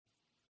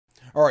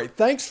All right.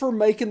 Thanks for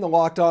making the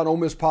Locked On Ole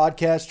Miss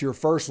podcast your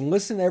first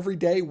listen every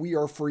day. We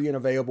are free and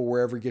available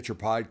wherever you get your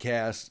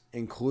podcasts,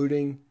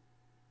 including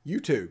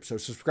YouTube. So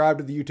subscribe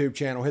to the YouTube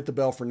channel, hit the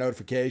bell for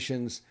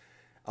notifications,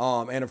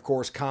 and of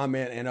course,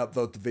 comment and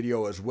upvote the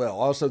video as well.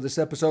 Also, this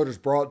episode is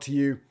brought to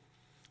you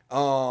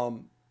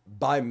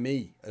by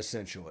me,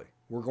 essentially.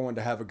 We're going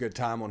to have a good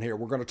time on here.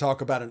 We're going to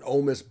talk about an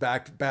Ole Miss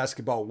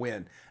basketball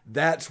win.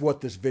 That's what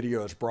this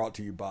video is brought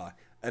to you by,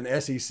 an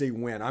SEC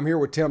win. I'm here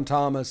with Tim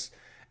Thomas.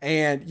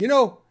 And,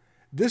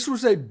 this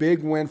was a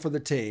big win for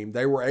the team.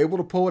 They were able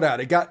to pull it out.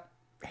 It got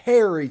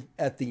hairy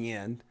at the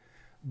end,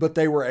 but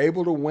they were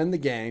able to win the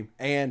game.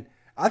 And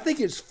I think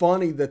it's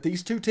funny that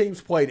these two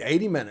teams played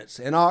 80 minutes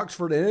in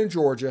Oxford and in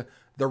Georgia.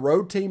 The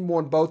road team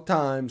won both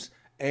times,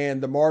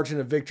 and the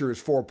margin of victory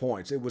is 4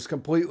 points. It was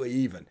completely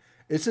even.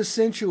 It's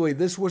essentially,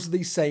 this was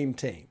the same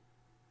team.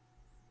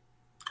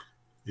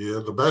 Yeah,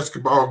 the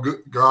basketball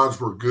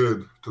gods were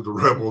good to the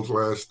Rebels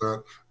last night.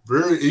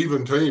 Very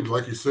even teams,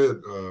 like you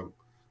said.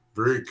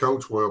 Very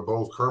coached well,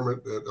 both Kermit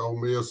at Ole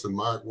Miss and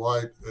Mike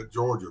White at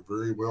Georgia.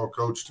 Very well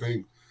coached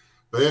team.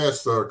 They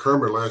asked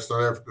Kermit last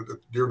night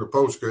during the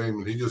post game,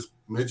 and he just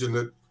mentioned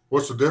that.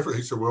 What's the difference?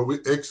 He said, "Well, we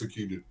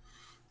executed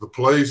the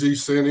plays he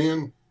sent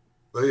in.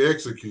 They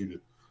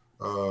executed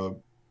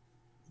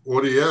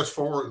what he asked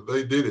for.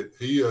 They did it.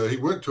 He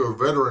went to a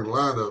veteran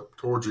lineup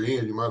towards the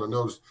end. You might have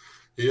noticed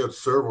he had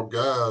several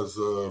guys,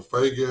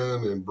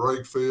 Fagan and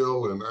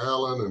Brakefield and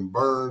Allen and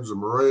Burns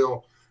and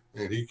Morrell."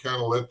 And he kind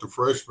of let the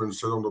freshmen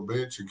sit on the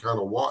bench and kind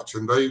of watch.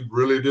 And they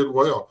really did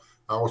well.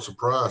 I was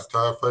surprised.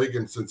 Ty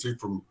Fagan, since he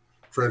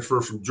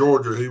transferred from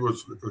Georgia, he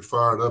was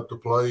fired up to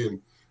play.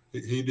 And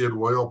he did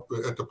well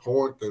at the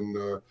point. And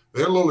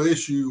they had a little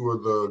issue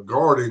with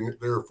guarding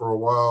there for a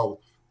while.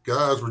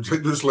 Guys were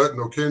just letting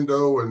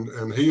Okendo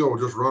and Hill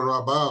just run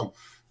right by them.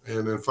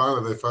 And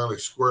then they finally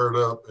squared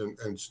up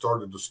and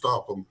started to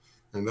stop them.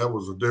 And that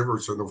was the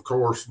difference. And, of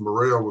course,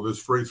 Morrell with his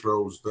free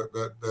throws,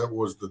 that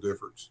was the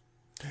difference.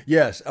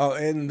 Yes,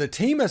 and the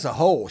team as a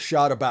whole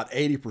shot about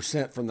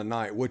 80% from the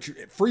night, which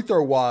free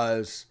throw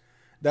wise,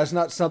 that's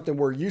not something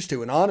we're used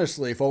to. And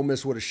honestly, if Ole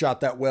Miss would have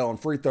shot that well in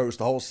free throws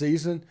the whole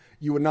season,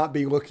 you would not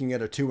be looking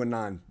at a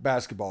 2-9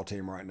 basketball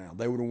team right now.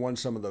 They would have won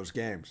some of those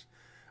games.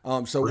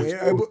 Sorry,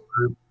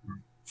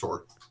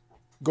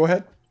 go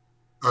ahead.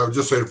 I was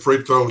just saying,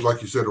 free throws,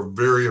 like you said, are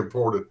very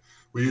important.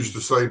 We used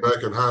to say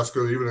back in high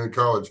school, even in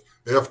college,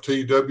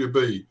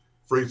 FTWB,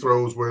 free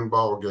throws win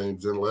ball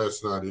games. And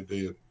last night it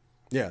did.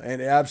 Yeah,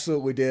 and it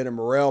absolutely did. And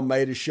Morrell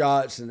made his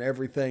shots and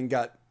everything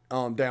got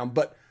down.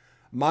 But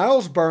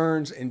Miles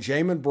Burns and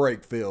Jamin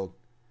Brakefield,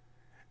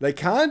 they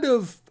kind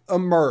of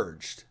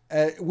emerged.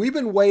 We've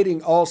been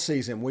waiting all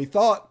season. We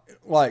thought,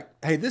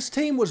 hey, this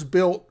team was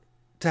built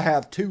to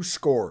have two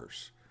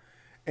scorers.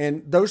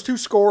 And those two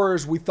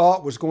scorers we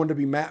thought was going to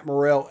be Matt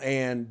Morrell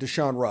and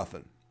Deshaun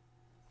Ruffin.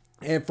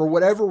 And for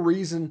whatever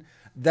reason,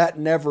 that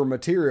never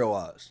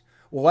materialized.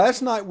 Well,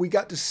 last night we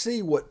got to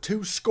see what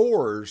two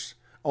scorers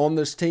on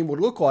this team would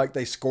look like.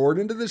 They scored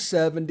into the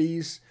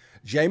 70s.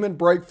 Jamin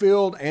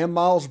Brakefield and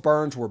Miles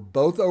Burns were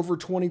both over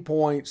 20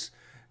 points.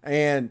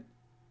 And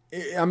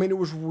it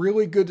was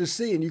really good to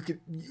see. And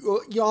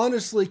you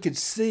honestly could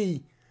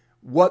see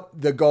what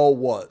the goal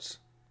was.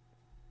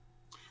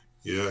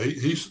 Yeah,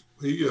 he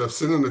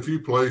sent in a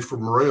few plays for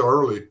Morrell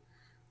early,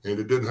 and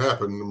it didn't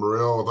happen.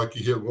 Morrell, I think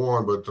he hit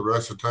one, but the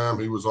rest of the time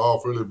he was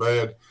off really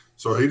bad.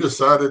 So he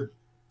decided,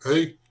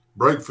 hey,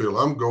 Brakefield,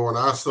 I'm going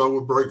ISO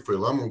with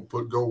Brakefield. I'm going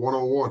to go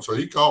one-on-one. So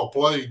he called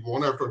play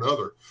one after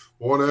another.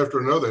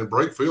 And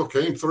Brakefield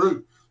came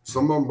through.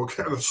 Some of them were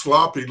kind of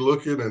sloppy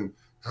looking, and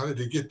how did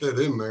he get that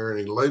in there? And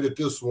he laid it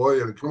this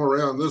way and come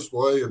around this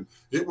way, and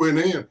it went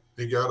in.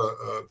 He got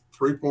a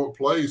three-point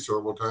play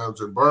several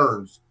times, and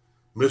Burns,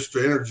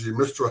 Mr. Energy,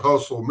 Mr.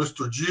 Hustle,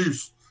 Mr.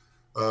 Juice,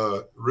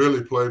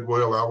 really played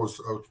well. I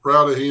was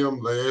proud of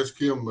him. They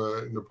asked him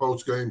in the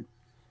post-game,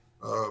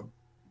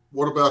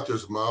 what about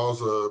this,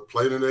 Miles?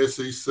 Played in the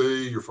SEC,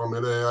 you're from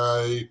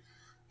NAIA.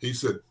 He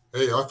said,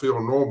 hey, I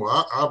feel normal.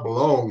 I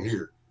belong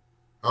here.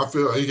 I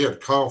feel he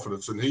had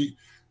confidence. And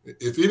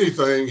if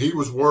anything, he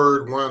was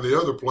worried why the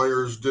other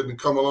players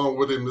didn't come along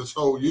with him this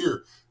whole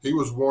year. He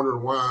was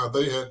wondering why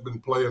they hadn't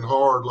been playing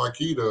hard like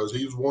he does.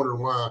 He was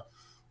wondering why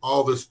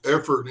all this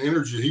effort and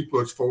energy he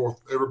puts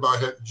forth,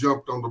 everybody had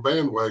jumped on the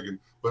bandwagon.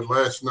 But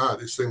last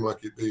night, it seemed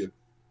like it did.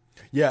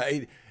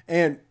 Yeah,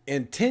 and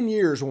in 10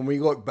 years, when we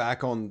look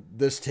back on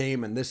this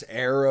team and this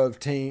era of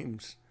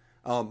teams,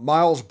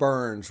 Miles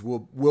Burns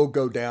will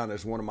go down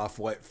as one of my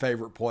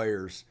favorite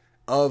players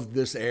of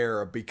this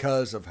era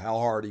because of how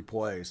hard he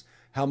plays,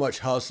 how much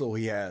hustle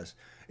he has.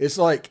 It's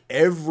like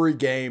every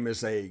game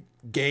is a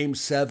game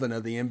 7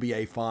 of the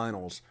NBA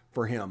Finals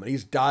for him. And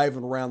he's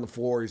diving around the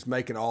floor. He's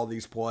making all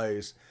these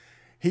plays.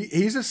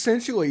 He's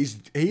essentially,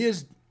 he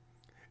is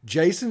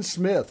Jason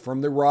Smith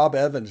from the Rob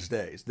Evans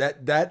days.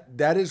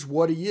 That is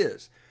what he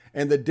is.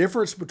 And the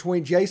difference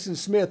between Jason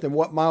Smith and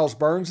what Miles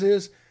Burns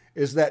is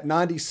that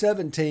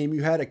 97 team,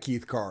 you had a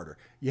Keith Carter,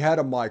 you had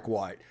a Mike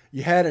White,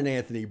 you had an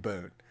Anthony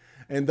Boone.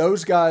 And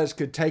those guys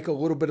could take a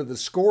little bit of the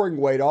scoring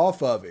weight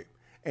off of him.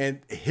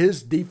 and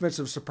his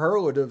defensive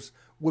superlatives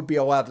would be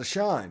allowed to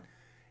shine.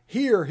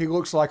 Here, he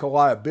looks like a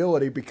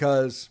liability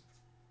because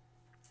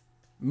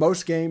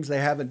most games they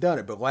haven't done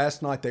it, but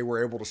last night they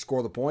were able to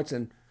score the points,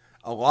 and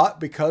a lot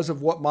because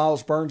of what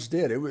Miles Burns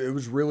did. It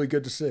was really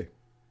good to see.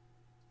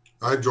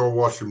 I enjoy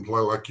watching him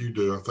play like you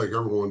do. I think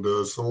everyone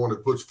does. Someone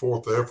that puts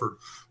forth the effort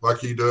like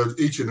he does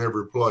each and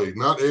every play.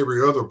 Not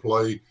every other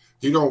play.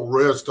 He don't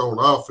rest on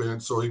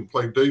offense so he can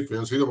play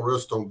defense. He don't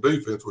rest on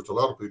defense, which a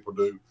lot of people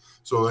do,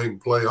 so they can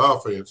play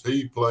offense.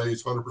 He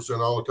plays 100%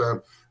 all the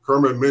time.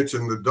 Kermit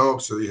mentioned the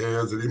dunks that he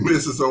has, and he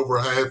misses over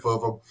half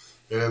of them.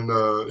 And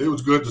it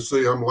was good to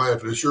see. I'm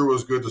laughing. It sure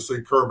was good to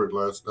see Kermit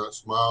last night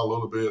smile a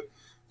little bit,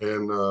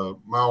 and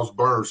Miles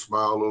Burns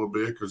smile a little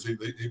bit because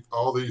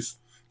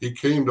he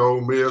came to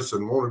Ole Miss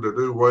and wanted to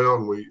do well,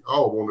 and we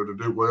all wanted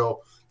to do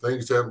well.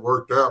 Things hadn't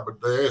worked out,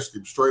 but they asked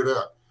him straight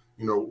out,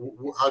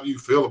 how do you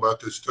feel about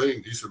this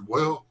team? He said,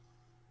 well,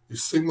 it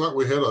seemed like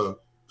we had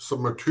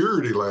some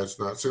maturity last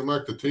night. It seemed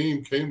like the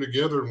team came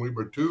together and we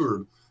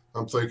matured.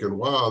 I'm thinking,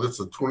 wow,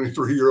 that's a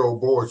 23-year-old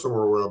boy,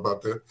 somewhere around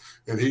about that.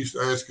 And he's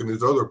asking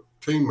his other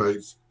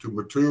teammates to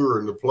mature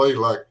and to play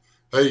like,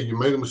 hey, you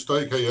made a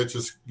mistake. Hey, that's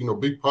just,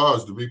 be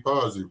positive, be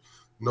positive.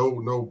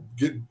 No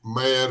getting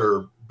mad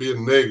or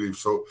being negative.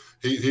 So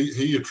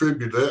he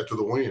attributed that to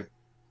the win.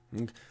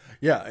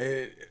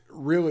 Yeah,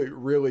 really,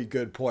 really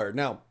good player.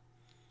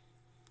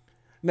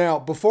 Now,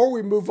 before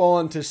we move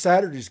on to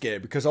Saturday's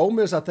game, because Ole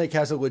Miss, I think,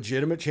 has a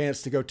legitimate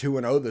chance to go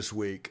 2-0 this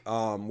week,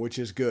 which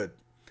is good.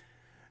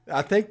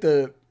 I think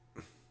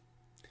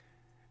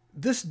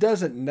this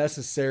doesn't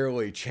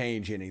necessarily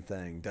change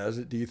anything, does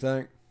it? Do you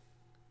think?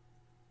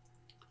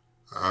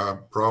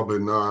 Probably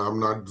not. I'm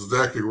not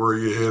exactly where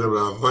you hit it,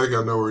 but I think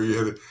I know where you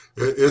hit it.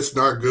 It's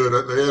not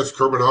good. They asked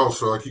Kermit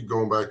also. I keep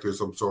going back to this.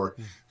 I'm sorry.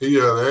 They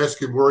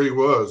asked him where he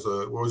was.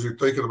 What was he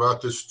thinking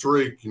about this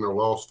streak?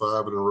 Lost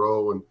 5 in a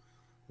row and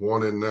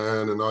 1 in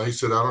 9. And he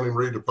said, I don't even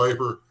read the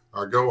paper.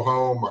 I go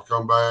home. I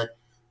come back.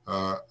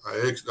 I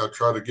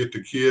try to get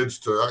the kids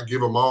I give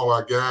them all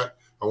I got.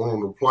 I want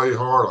them to play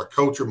hard. I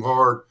coach them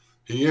hard.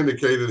 He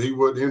indicated he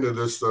wasn't into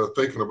this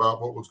thinking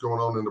about what was going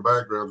on in the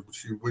background,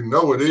 which we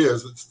know it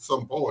is at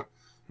some point.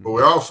 But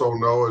we also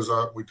know, as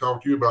we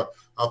talked to you about,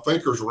 I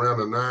think there's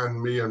around a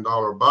 $9 million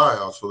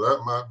buyout. So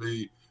that might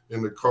be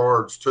in the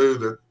cards too,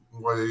 that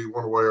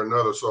one way or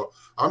another. So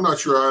I'm not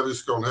sure how this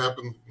is going to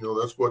happen.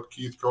 That's what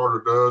Keith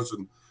Carter does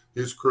and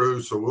his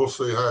crew. So we'll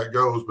see how it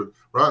goes. But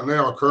right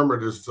now,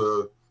 Kermit is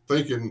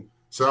thinking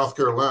South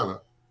Carolina.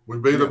 We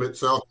beat them at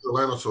South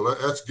Carolina, so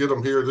let's get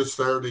them here this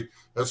Saturday.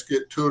 Let's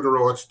get 2 in a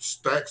row. Let's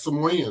stack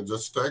some wins.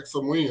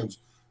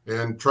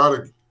 And try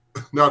to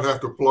not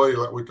have to play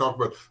like we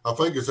talked about. I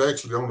think it's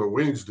actually on the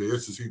Wednesday.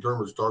 SEC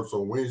tournament starts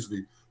on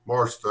Wednesday,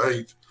 March the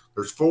 8th.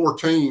 There's 4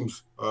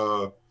 teams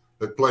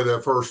that play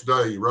that first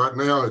day. Right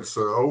now, it's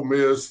Ole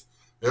Miss,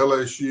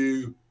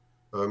 LSU,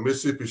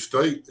 Mississippi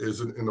State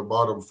is in the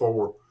bottom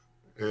 4.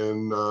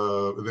 And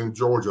then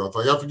Georgia,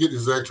 I forget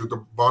exactly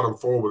the bottom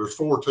 4, but there's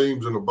 4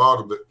 teams in the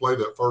bottom that play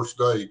that first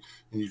day,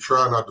 and you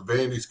try not to.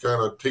 Vandy's kind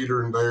of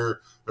teetering there.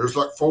 There's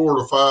like 4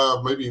 to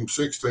 5, maybe even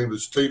 6 teams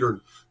that's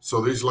teetering.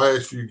 So these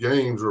last few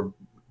games are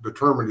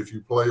determined if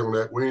you play on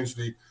that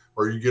Wednesday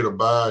or you get a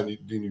bye and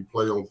then you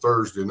play on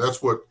Thursday. And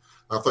that's what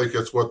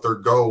their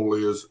goal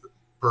is,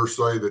 per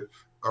se, that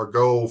our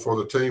goal for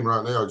the team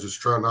right now is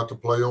just trying not to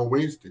play on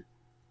Wednesday.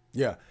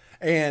 Yeah,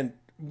 and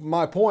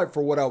my point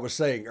for what I was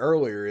saying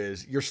earlier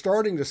is you're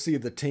starting to see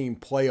the team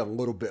play a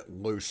little bit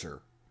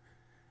looser.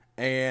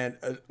 And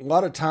a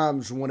lot of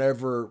times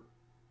whenever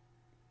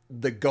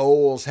the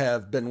goals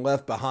have been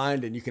left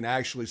behind and you can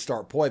actually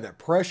start playing, that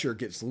pressure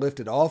gets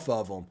lifted off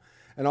of them.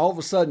 And all of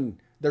a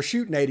sudden they're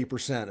shooting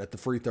 80% at the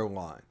free throw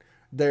line.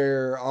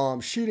 They're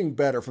shooting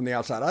better from the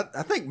outside.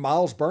 I think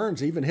Miles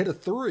Burns even hit a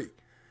 3.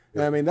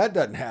 Yeah. I mean, that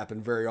doesn't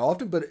happen very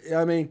often, but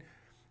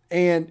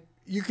and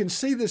you can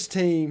see this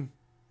team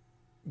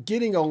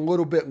getting a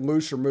little bit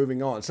looser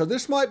moving on. So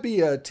this might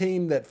be a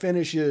team that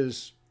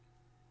finishes,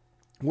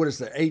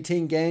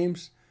 18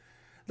 games?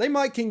 They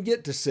might can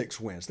get to 6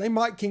 wins. They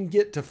might can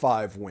get to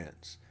 5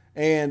 wins.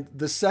 And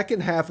the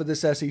second half of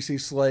this SEC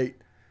slate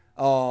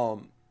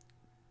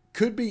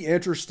could be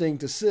interesting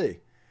to see.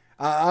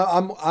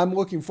 I'm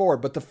looking forward.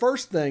 But the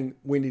first thing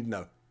we need to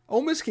know,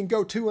 Ole Miss can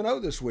go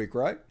 2-0 this week,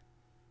 right?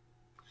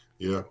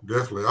 Yeah,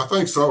 definitely. I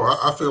think so.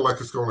 I feel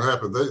like it's going to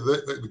happen.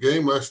 The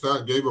game last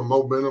night gave them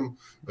momentum.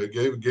 They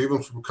gave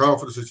them some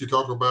confidence that you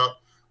talked about.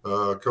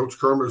 Coach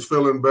Kermit is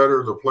feeling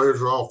better. The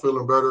players are all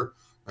feeling better.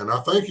 And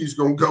I think he's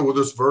going to go with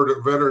this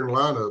veteran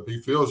lineup.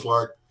 He feels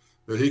like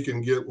that he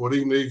can get what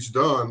he needs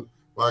done.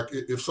 Like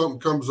if something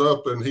comes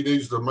up and he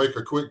needs to make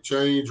a quick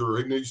change or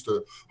he needs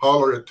to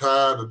holler at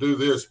Ty to do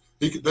this,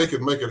 they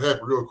can make it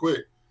happen real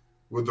quick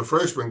with the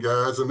freshman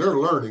guys. And they're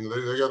learning.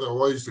 They got their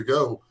ways to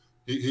go.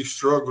 He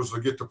struggles to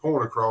get the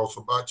point across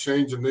about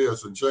changing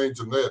this and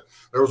changing that.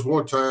 There was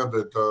one time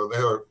that they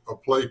had a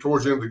play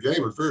towards the end of the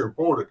game. It was very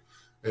important.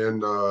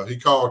 And he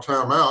called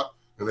timeout,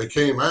 and they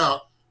came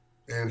out,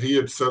 and he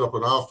had set up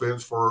an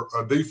offense for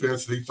a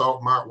defense that he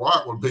thought Mike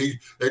White would be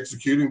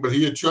executing, but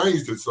he had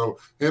changed it. So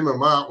him and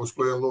Mike was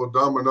playing a little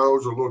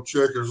dominoes or little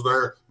checkers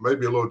there,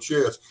 maybe a little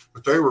chess,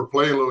 but they were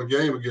playing a little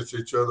game against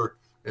each other.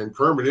 And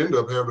Kermit ended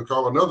up having to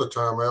call another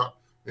timeout,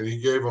 and he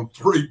gave them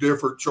three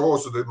different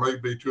choices that may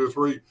be two or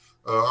three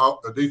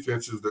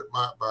defenses that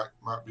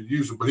might be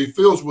using. But he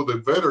feels with the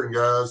veteran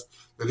guys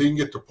that he can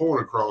get the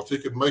point across. He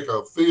can make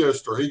a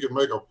fist, or he can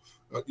make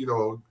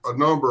a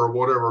number or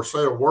whatever,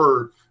 say a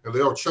word, and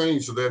they'll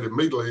change to that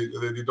immediately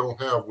that you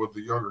don't have with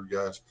the younger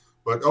guys.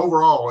 But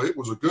overall, it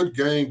was a good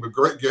game, a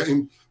great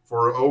game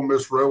for Ole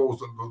Miss Rebels.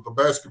 The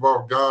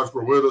basketball guys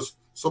were with us.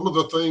 Some of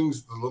the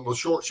things, the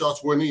short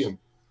shots went in.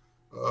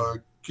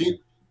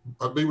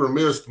 I'd be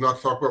remiss not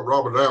to talk about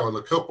Robert Allen.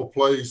 A couple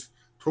plays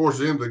towards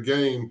the end of the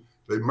game,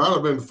 they might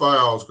have been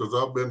fouls because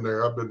I've been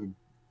there.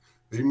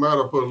 He might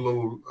have put a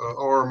little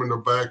arm in the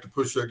back to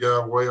push that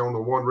guy away on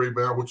the one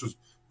rebound, which was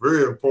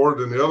very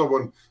important. And the other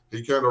one,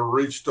 he kind of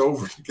reached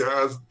over the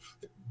guy's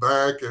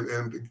back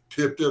and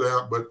tipped it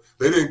out, but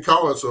they didn't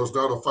call it, so it's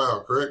not a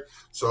foul, correct?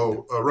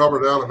 So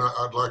Robert Allen,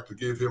 I'd like to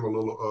give him a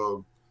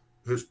little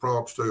his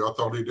prompts too. I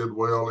thought he did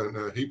well,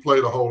 and he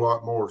played a whole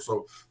lot more.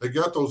 So they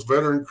got those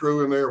veteran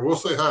crew in there. We'll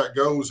see how it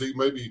goes. He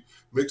maybe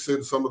mix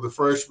in some of the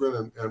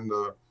freshmen, and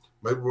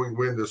maybe we can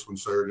win this one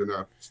Saturday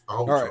night. I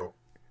hope so.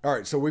 All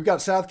right, so we've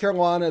got South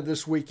Carolina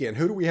this weekend.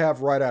 Who do we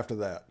have right after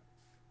that?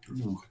 I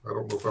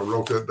don't know if I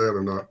wrote that down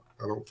or not.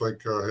 I don't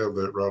think I have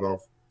that right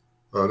off.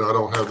 No, I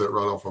don't have that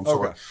right off. I'm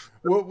sorry.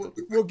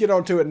 We'll get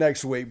on to it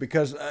next week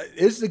because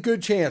it's a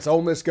good chance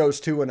Ole Miss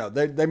goes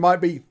 2-0. They might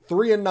be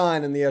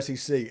 3-9 in the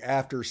SEC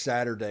after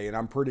Saturday, and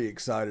I'm pretty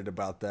excited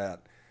about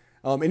that.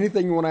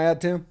 Anything you want to add,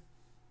 Tim?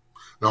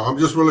 No, I'm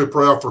just really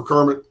proud for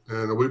Kermit,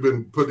 and we've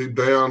been putting him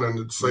down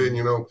and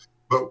saying,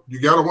 but you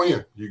got to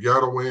win. You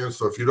got to win.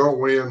 So if you don't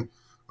win,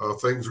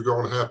 things are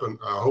going to happen.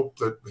 I hope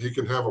that he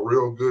can have a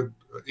real good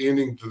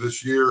ending to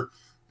this year,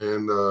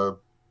 and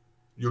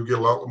you'll get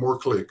a lot more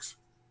clicks.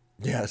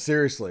 Yeah,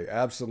 seriously.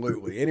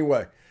 Absolutely.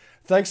 Anyway,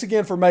 thanks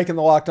again for making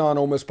the Locked On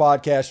Ole Miss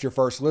podcast your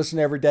first listen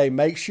every day.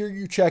 Make sure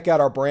you check out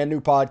our brand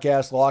new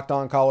podcast, Locked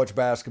On College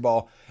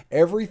Basketball.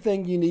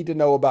 Everything you need to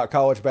know about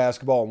college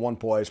basketball in one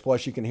place.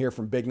 Plus, you can hear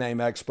from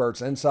big-name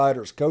experts,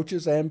 insiders,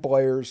 coaches, and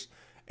players,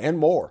 and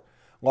more.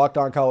 Locked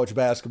On College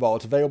Basketball.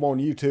 It's available on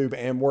YouTube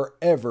and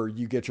wherever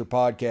you get your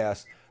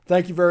podcasts.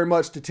 Thank you very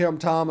much to Tim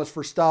Thomas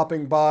for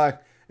stopping by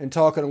and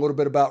talking a little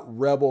bit about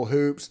Rebel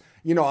Hoops.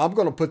 I'm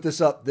going to put this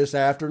up this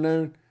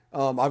afternoon.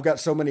 I've got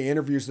so many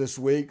interviews this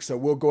week, so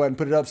we'll go ahead and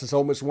put it up since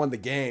Ole Miss won the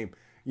game.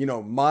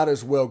 Might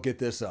as well get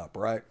this up,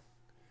 right?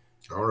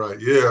 All right.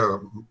 Yeah.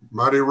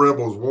 Mighty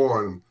Rebels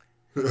won.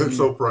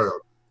 So proud.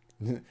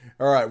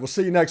 All right. We'll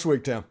see you next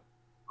week, Tim.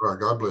 All right.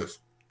 God bless.